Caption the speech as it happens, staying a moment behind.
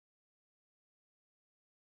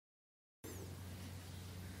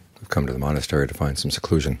We've come to the monastery to find some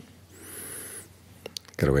seclusion,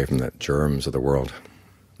 get away from the germs of the world,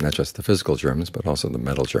 not just the physical germs, but also the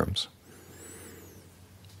mental germs.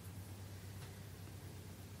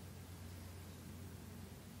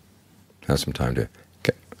 Have some time to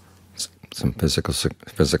get some physical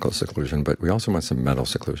seclusion, but we also want some mental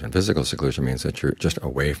seclusion. Physical seclusion means that you're just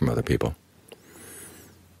away from other people,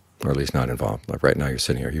 or at least not involved. Like right now you're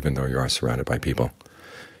sitting here, even though you are surrounded by people.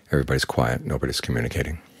 Everybody's quiet, nobody's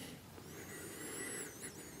communicating.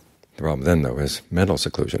 The problem then, though, is mental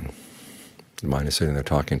seclusion. The mind is sitting there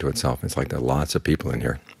talking to itself. It's like there are lots of people in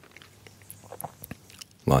here,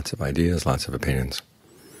 lots of ideas, lots of opinions.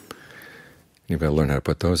 You've got to learn how to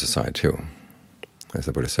put those aside, too. As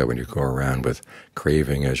the Buddha said, when you go around with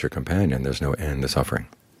craving as your companion, there's no end to suffering.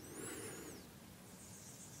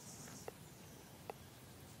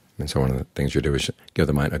 And so one of the things you do is give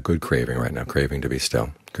the mind a good craving right now, craving to be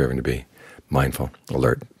still, craving to be mindful,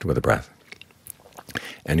 alert with the breath.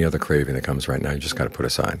 Any other craving that comes right now, you just got to put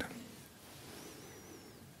aside.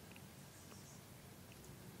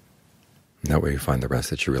 And that way you find the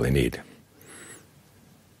rest that you really need.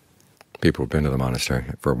 People who've been to the monastery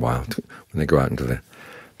for a while, when they go out into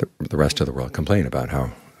the rest of the world, complain about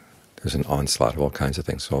how there's an onslaught of all kinds of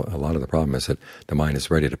things. So a lot of the problem is that the mind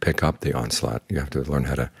is ready to pick up the onslaught. You have to learn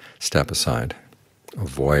how to step aside,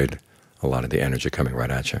 avoid a lot of the energy coming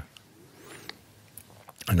right at you,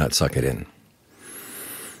 and not suck it in.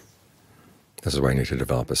 This is why you need to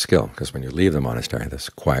develop a skill, because when you leave the monastery, this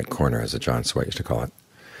quiet corner, as John Swaite used to call it,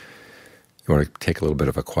 you want to take a little bit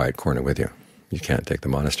of a quiet corner with you. You can't take the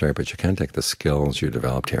monastery, but you can take the skills you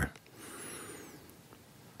developed here.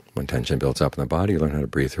 When tension builds up in the body, you learn how to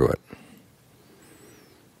breathe through it.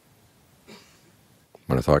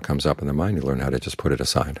 When a thought comes up in the mind, you learn how to just put it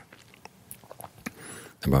aside.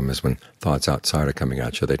 The problem is when thoughts outside are coming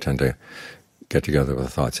at you, they tend to get together with the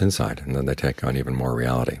thoughts inside, and then they take on even more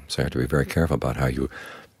reality. So you have to be very careful about how you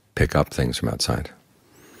pick up things from outside.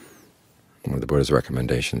 One of the Buddha's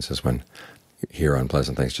recommendations is when you hear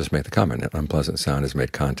unpleasant things, just make the comment, an unpleasant sound has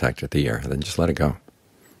made contact with the ear, and then just let it go.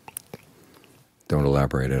 Don't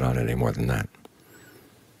elaborate on it any more than that.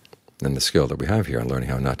 And the skill that we have here in learning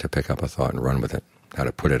how not to pick up a thought and run with it, how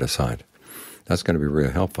to put it aside, that's going to be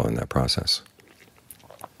really helpful in that process.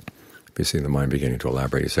 If you see the mind beginning to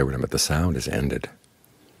elaborate, you say, wait a minute, the sound is ended.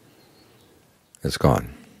 It's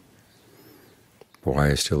gone. But why are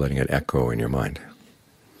you still letting it echo in your mind?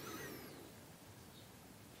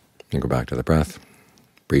 You go back to the breath,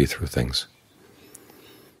 breathe through things.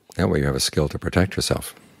 That way you have a skill to protect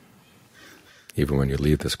yourself. Even when you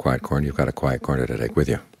leave this quiet corner, you've got a quiet corner to take with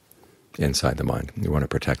you inside the mind. You want to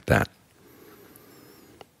protect that.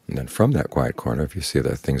 And then from that quiet corner, if you see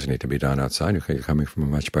that things need to be done outside, you're coming from a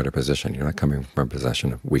much better position. You're not coming from a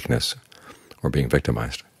position of weakness or being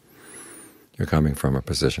victimized. You're coming from a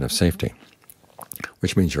position of safety,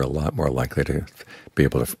 which means you're a lot more likely to be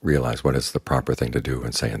able to realize what is the proper thing to do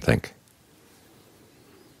and say and think.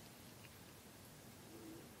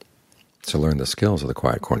 So learn the skills of the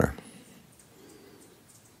quiet corner.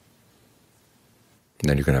 And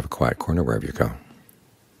then you can have a quiet corner wherever you go.